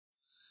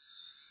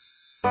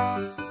Դա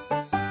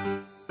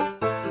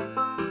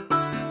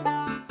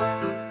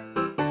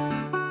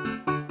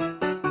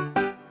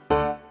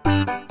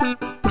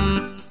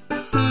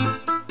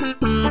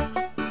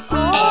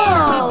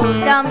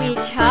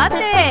միջատ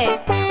է։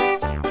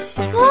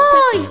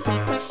 Ոյ,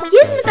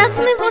 ես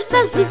մտածում եմ, որ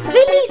սա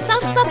զզվելի,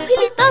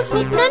 սարսափելի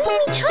տազվոտնանի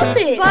միջատ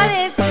է։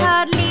 Բարև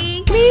Չարլի,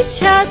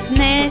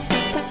 միջատներ,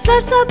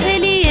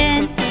 սարսափելի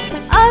են,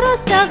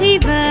 առաստաղի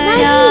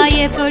վրա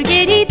և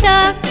գորգերի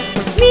տակ,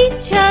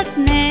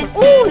 միջատներ,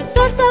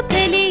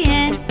 սարսափելի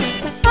են,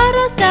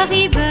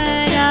 առաստաղի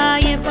վրա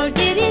և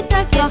գորգերի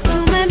տակ,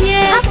 աղջում եմ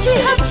ես,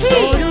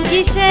 օր ու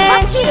գիշեր,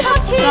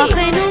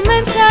 վախենում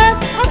եմ շատ,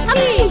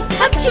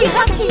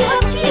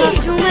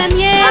 աղջում եմ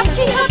ես,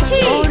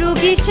 օր ու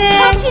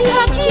գիշեր,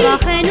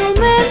 վախենում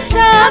եմ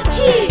շատ,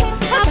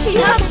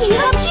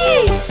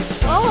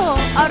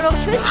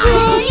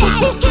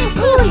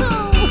 առողջություն։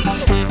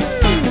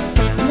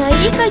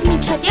 Նայեք այդ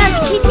միջատի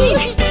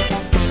աչքերին։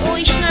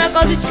 Ոյ,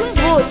 շնորհակալություն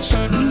ոչ։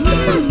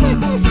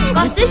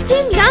 Կարծես թե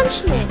իմ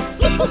լանչն է։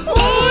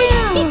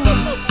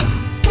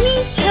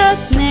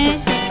 Միջատներ,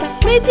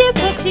 մեծ և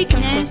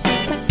փոքրիկներ,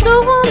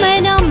 սողում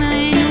են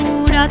ամեն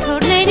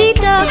ուրաթորների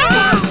տակ,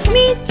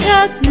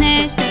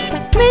 միջատներ,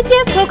 մեծ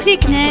և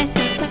փոքրիկներ,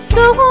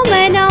 սողում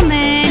են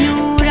ամեն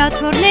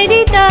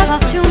ուրաթորների տակ,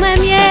 աղջում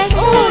եմ ես,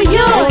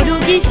 օր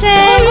ու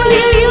գիշեր,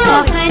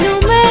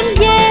 վախենում եմ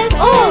ես,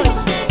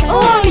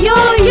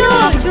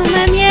 աղջում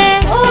եմ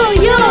ես, օր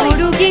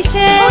ու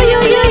գիշեր,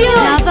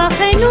 նա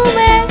վախենում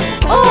է,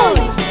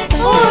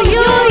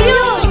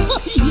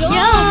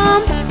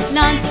 յամ,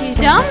 լանչի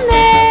ժամն է,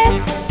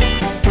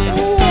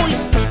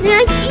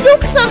 նրանք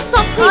իրոք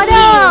սարսափելի են։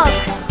 արագ,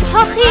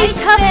 փախիր,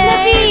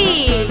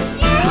 թափնվիր,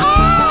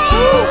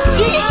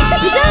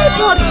 Դա է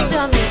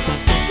բարձրանը։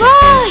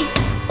 վայ,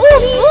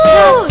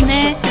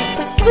 միջատներ,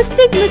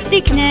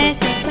 մստիկ-մստիկներ,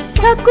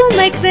 ցատկում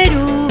եք վեր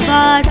ու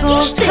վար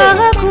ողջ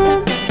քաղաքում,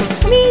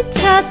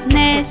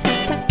 միջատներ,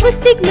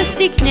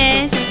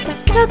 մստիկ-մստիկներ,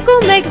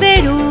 ցատկում եք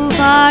վեր ու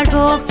վար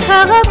ողջ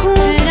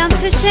քաղաքում, նրանց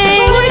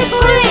քշենք,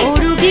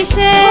 օր ու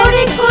գիշեր,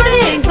 ենք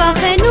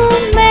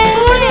վախենում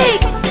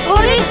ենք,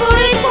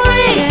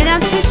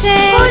 նրանց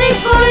քշենք,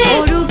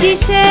 օր ու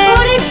գիշեր,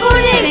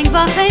 ենք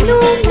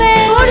վախենում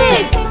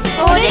ենք,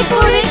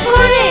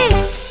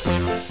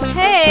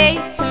 Հեյ,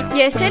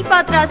 ես էլ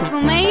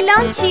պատրաստվում էի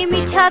լանչի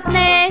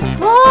միջատներ,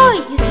 Ոյ,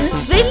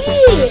 զզվելի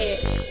է։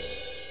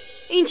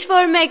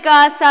 ինչ-որ մեկը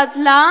ասաց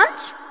լանչ,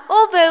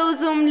 ով է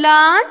ուզում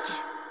լանչ,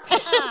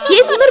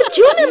 Ես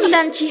մրջում եմ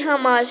լանչի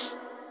համար։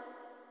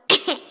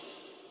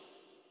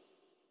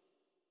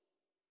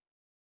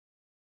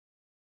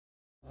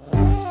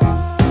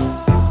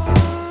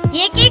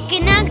 Եկեք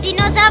գնանք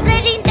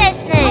դինոզավրերին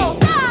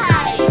տեսնենք։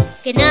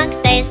 Գնանք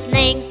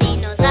տեսնենք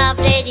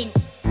դինոզավրերին,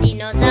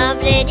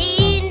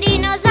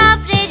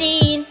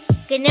 դինոզավրերին,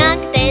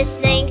 գնանք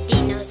տեսնենք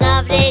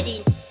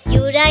դինոզավրերին,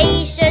 յուրայի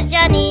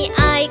շրջանի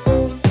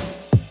այգում,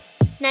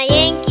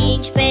 նայենք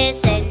ինչպես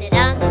են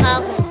նրանք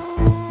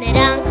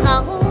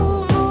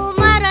խաղում ու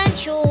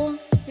մարանչում,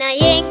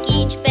 նայենք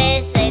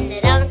ինչպես են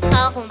նրանք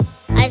խաղում,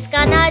 այս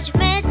կանաչ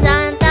մեծ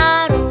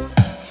անտառում։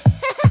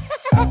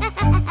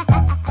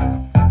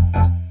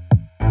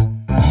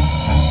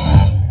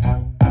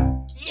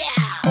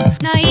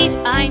 նայիր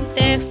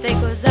այնտեղ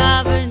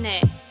ստեգոզավրն է,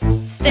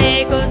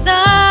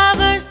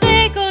 ստեգոզավր,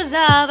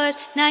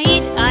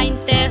 նայիր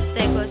այնտեղ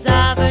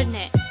ստեգոզավրն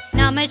է,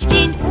 նա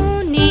մեջքին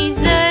ունի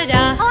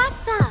զրահ,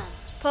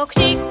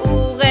 փոքրիկ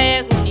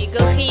ուղեղ ունի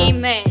գլխի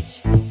մեջ,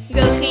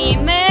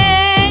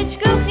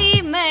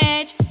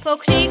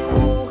 փոքրիկ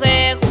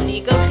ուղեղ ունի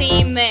գլխի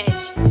մեջ,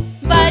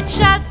 բայց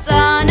շատ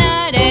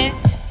ծանր է,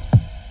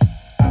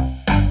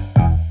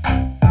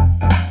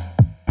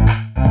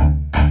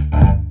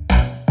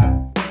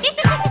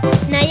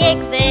 Նայեք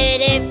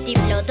վերև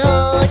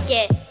դիպլոդոկ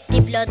է,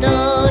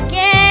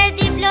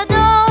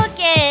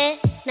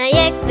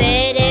 նայեք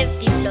վերև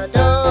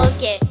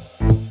դիպլոդոկ է,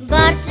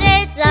 բարձր է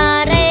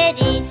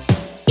ծառերից,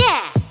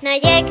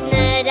 նայեք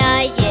նրա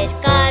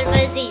երկար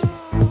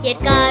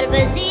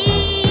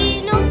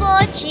վզին ու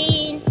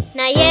պոչին,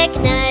 նայեք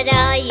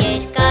նրա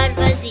երկար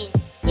վզին,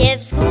 և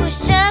զգուշ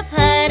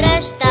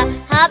չփռշտա,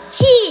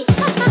 հապչի,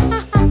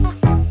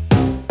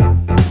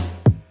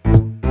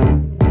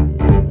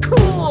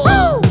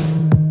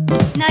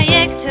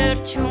 նայեք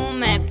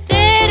թռչում է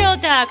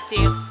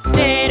պտերոդակտիլ,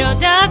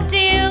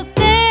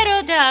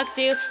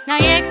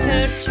 նայեք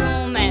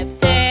թռչում է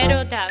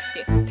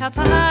պտերոդակտիլ,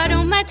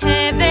 թափահարում է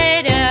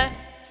թևերը,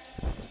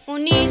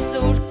 ունի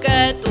սուր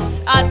կտուց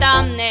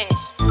ատամներ,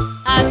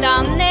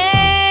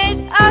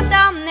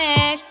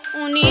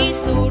 ունի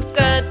սուր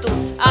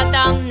կտուց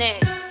ատամներ,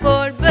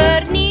 որ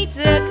բռնի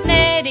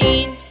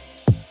ձկներին,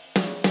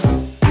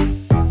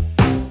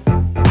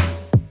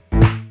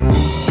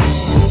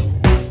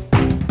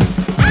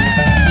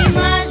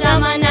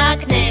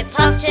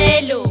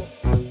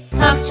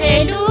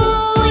 Փախչելու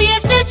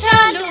և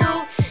ճչալու,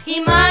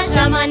 հիմա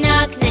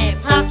ժամանակն է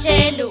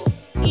փախչելու,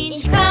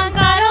 ինչքան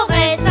կարող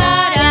ես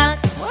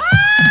արագ,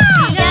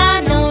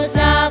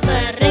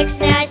 տիրանոզավր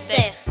ռեքսն է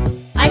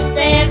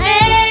այստեղ է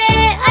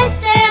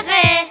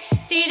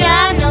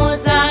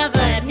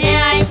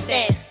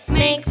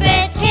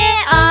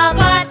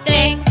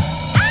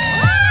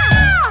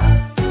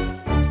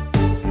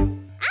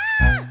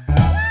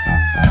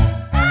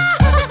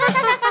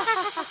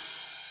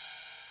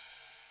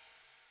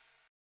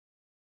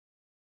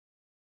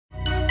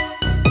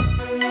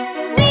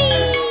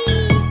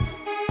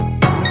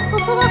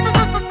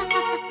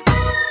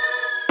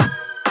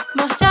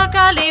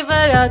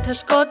վրա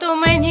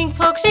թռչկոտում էին 5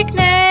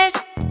 փոքրիկներ,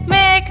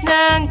 մեկն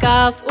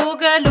ընկավ ու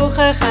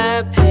գլուխը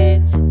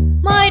խփեց։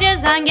 Մայրը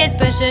զանգեց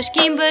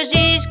բժշկին,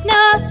 բժիշկն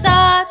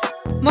ասաց.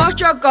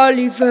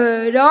 Մահճակալի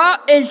վրա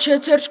էլ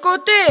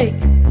չթռչկոտեք։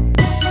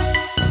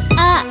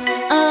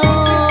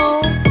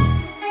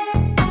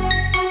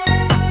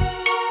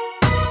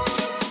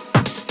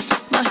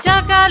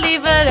 Մահճակալի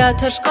վրա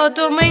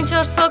թռչկոտում էին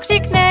 4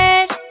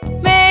 փոքրիկներ,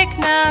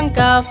 մեկն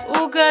ընկավ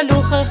ու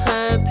գլուխը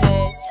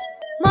խփեց։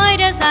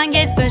 Մայրը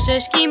զանգեց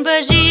բժշկին,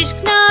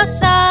 բժիշկն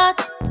ասաց.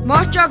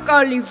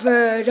 Մահճակալի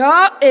վրա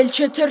էլ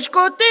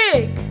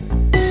չթռչկոտեք։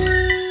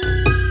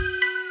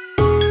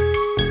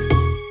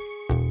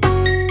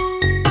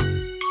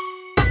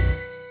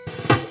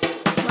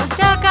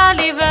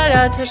 Մահճակալի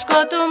վրա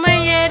թռչկոտում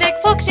են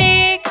 3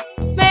 փոքրիկ,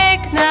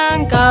 մեկն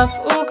ընկավ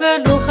ու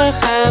գլուխը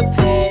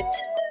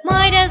խփեց։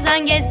 Մայրը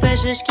զանգեց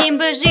բժշկին,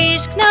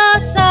 բժիշկն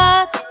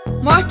ասաց.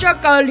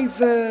 Մահճակալի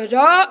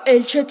վրա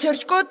էլ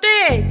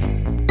չթռչկոտեք։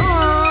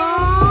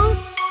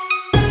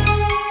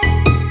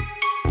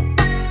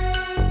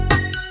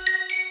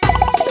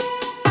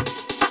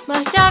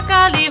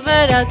 Մահճակալի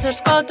վրա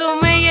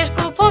թռչկոտում են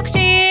 2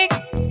 փոքրիկ,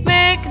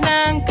 մեկն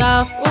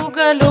ընկավ ու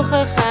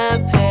գլուխը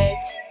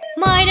խփեց։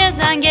 Մայրը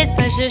զանգեց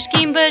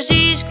բժշկին,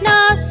 բժիշկն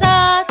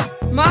ասաց.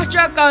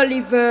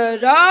 Մահճակալի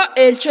վրա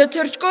էլ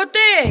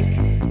չթռչկոտեք։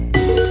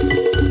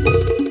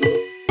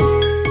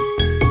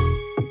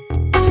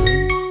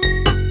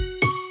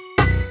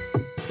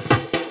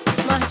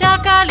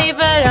 Մահճակալի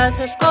վրա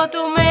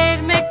թռչկոտում էր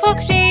 1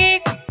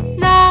 փոքրիկ,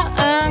 նա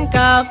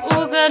ընկավ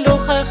ու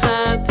գլուխը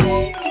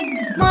խփեց։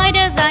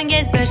 Մայրը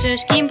զանգեց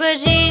բժշկին,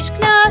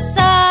 բժիշկն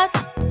ասաց.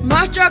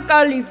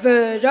 Մահճակալի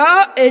վրա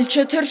էլ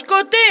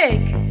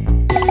չթռչկոտեք։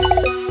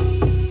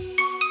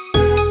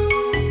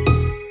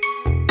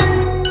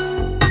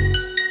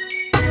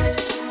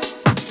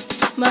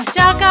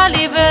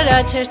 Մահճակալի վրա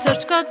չէր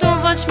թռչկոտում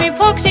ոչ մի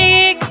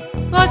փոքրիկ,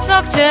 ոչ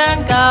ոք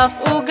չընկավ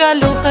ու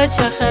գլուխը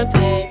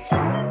չխփեց։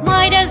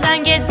 Մայրը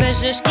զանգեց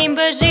բժշկին,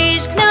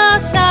 բժիշկն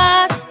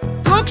ասաց.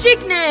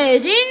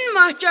 Փոքրիկներին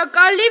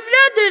մահճակալի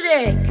վրա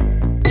դրեք։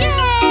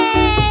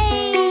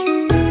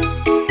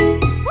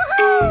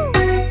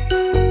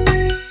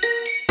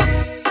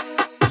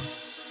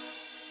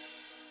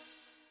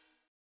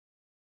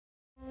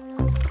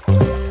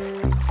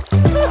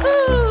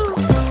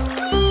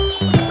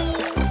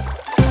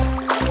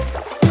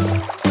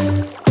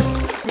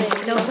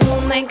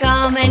 Մենք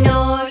ամեն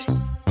օր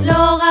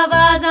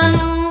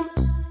լողավազանում,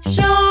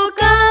 շոկ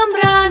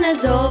ամռանը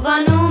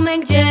զովանում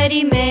ենք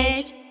ջրի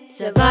մեջ,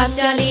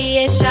 զվարճալի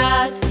է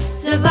շատ,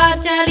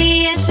 զվարճալի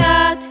է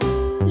շատ,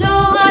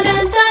 լողալ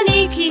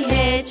ընտանիքի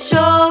հետ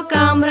շոկ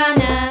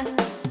ամռանը,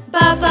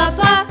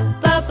 պա-պա-պա,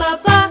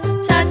 պա-պա-պա,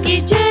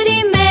 ցատկիր ջրի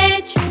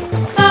մեջ,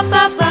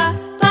 պա-պա-պա,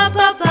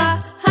 պա-պա-պա,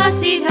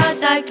 հասիր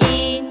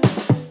հատակին,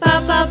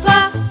 պա-պա-պա,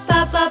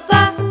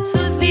 պա-պա-պա,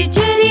 սուզվիր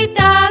ջրի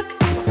տակ,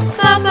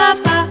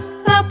 պա-պա-պա,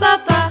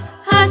 պա-պա,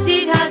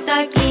 հասիր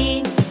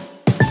հատակին։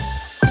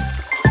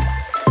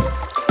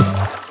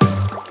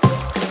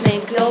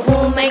 Մենք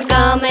լողում ենք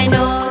ամեն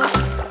օր,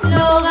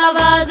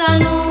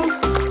 լողավազանում,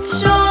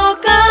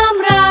 շոկ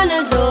ամռանը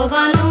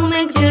զովանում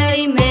ենք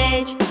ջրի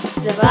մեջ,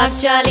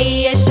 զվարճալի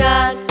է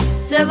շատ,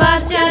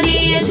 զվարճալի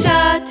է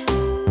շատ,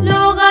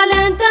 լողալ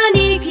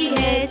ընտանիքի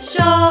հետ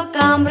շոկ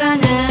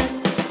ամռանը,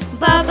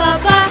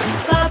 պա-պա-պա,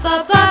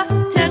 պա-պա-պա,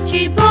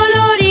 թռչիր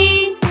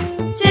բոլորին,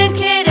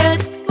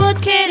 ձեռքերդ,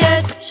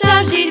 ոտքերդ,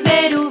 շարժիր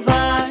վեր ու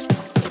վար,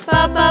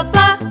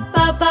 պա-պա-պա,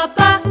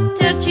 պա-պա-պա,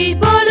 թռչիր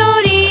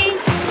բոլորին,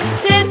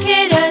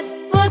 ձեռքերդ,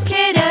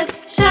 ոտքերդ,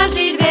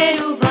 շարժիր վեր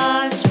ու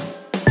վար։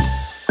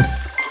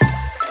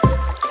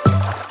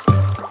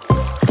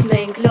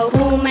 Մենք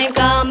լողում ենք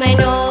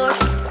ամեն օր,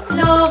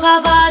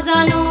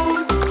 լողավազանում,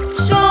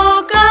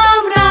 շոկ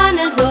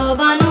ամռանը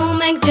զովանում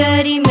ենք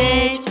ջրի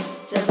մեջ,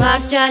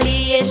 զվարճալի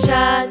է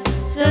շատ,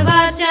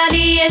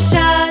 զվարճալի է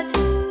շատ,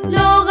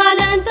 լողալ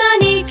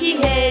ընտանիքի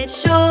հետ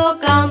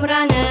շոկ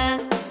ամռանը,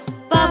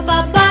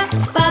 պա-պա-պա,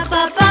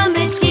 պա-պա-պա,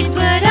 մեջքիդ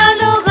վրա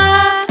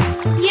լողար,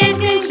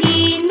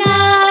 երկնքին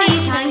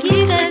նայիր,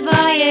 հանգիստդ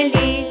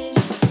վայելիր,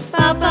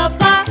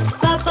 պա-պա-պա,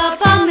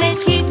 պա-պա-պա,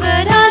 մեջքիդ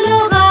վրա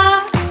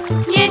լողար,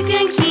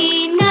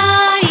 երկնքին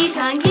նայիր,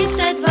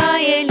 հանգիստդ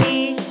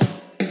վայելիր։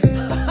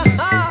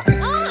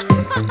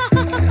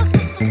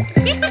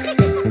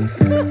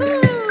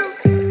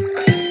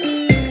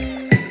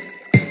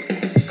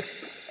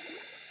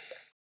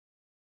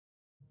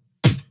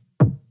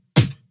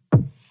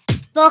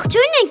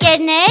 Ողջույն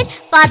ընկերներ,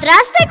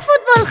 պատրաստ եք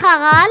ֆուտբոլ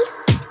խաղալ։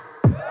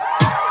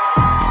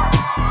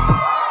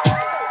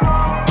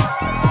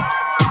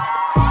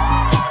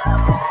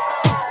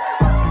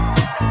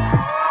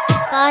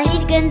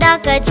 Պահիր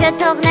գնդակը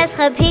չթողնես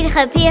խփիր,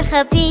 խփիր,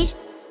 խփիր,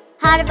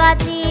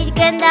 հարվածիր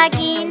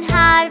գնդակին,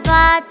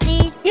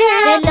 հարվածիր,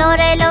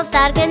 գլորելով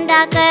տար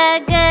գնդակը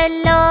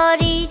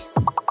գլորիր,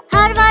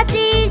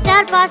 հարվածիր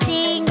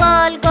դարպասին,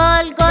 գոլ,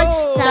 գոլ, գոլ,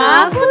 սա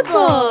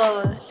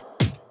ֆուտբոլ։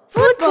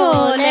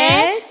 Ֆուտբոլ է,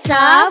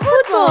 սա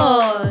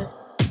ֆուտբոլ։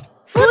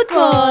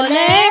 Ֆուտբոլ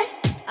է,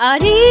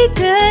 Արի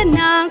գնա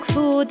գնանք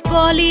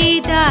ֆուտբոլի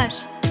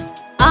դաշտ,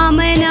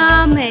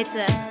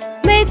 ամենամեծը,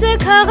 մեծը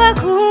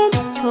քաղաքում,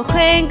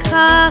 փոխենք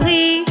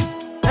խաղի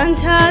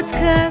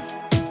ընթացքը,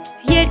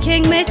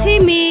 երգենք մեր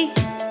թիմի,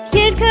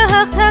 երգը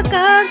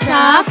հաղթական,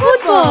 սա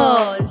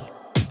ֆուտբոլ,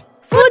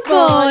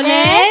 ֆուտբոլ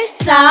է,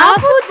 սա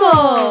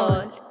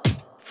ֆուտբոլ,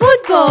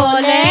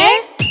 ֆուտբոլ է,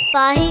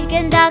 Պահիր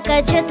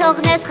գնդակը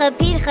չթողնես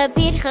խփիր,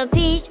 խփիր,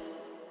 խփիր,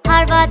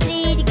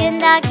 հարվածիր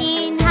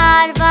գնդակին,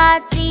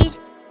 հարվածիր,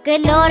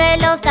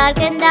 գլորելով տար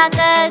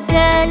գնդակը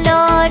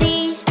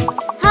գլորիր,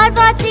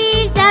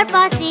 հարվածիր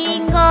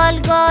դարպասին, գոլ,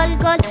 գոլ,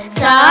 գոլ,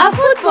 սա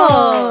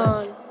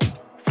ֆուտբոլ,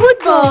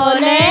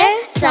 ֆուտբոլ է,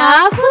 սա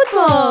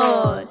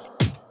ֆուտբոլ,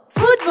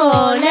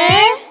 ֆուտբոլ է,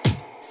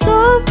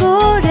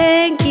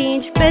 սովորենք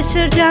ինչպես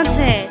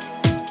շրջանցել,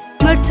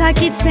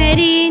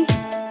 մրցակիցներին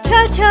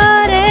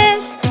չարչարել,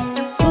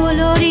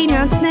 բոլորին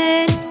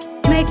անցնել,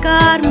 մեկ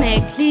առ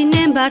մեկ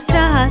լինեն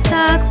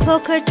բարձրահասակ,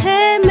 փոքր թե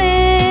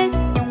մեծ,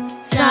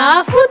 սա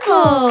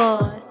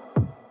ֆուտբոլ,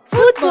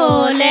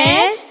 ֆուտբոլ է,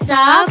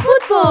 սա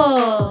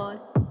ֆուտբոլ,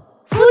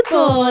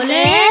 ֆուտբոլ է,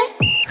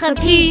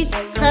 խփիր,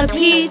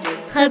 խփիր,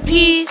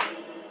 խփիր,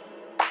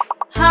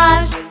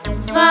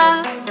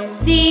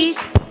 հարվածիր,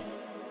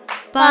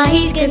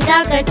 պահիր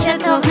գնդակը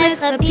չթողնես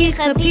խփիր,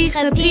 խփիր,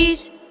 խփիր,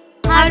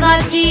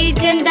 հարվածիր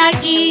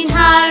գնդակին,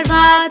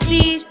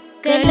 հարվածիր,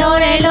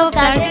 գլորելով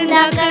տար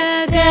գնդակը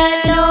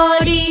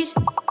գլորիր,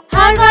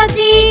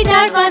 հարվածիր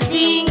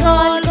դարպասին,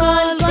 գոլ,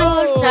 գոլ,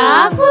 գոլ, սա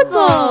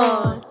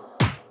ֆուտբոլ,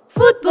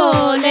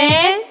 ֆուտբոլ է,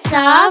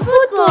 սա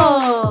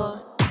ֆուտբոլ,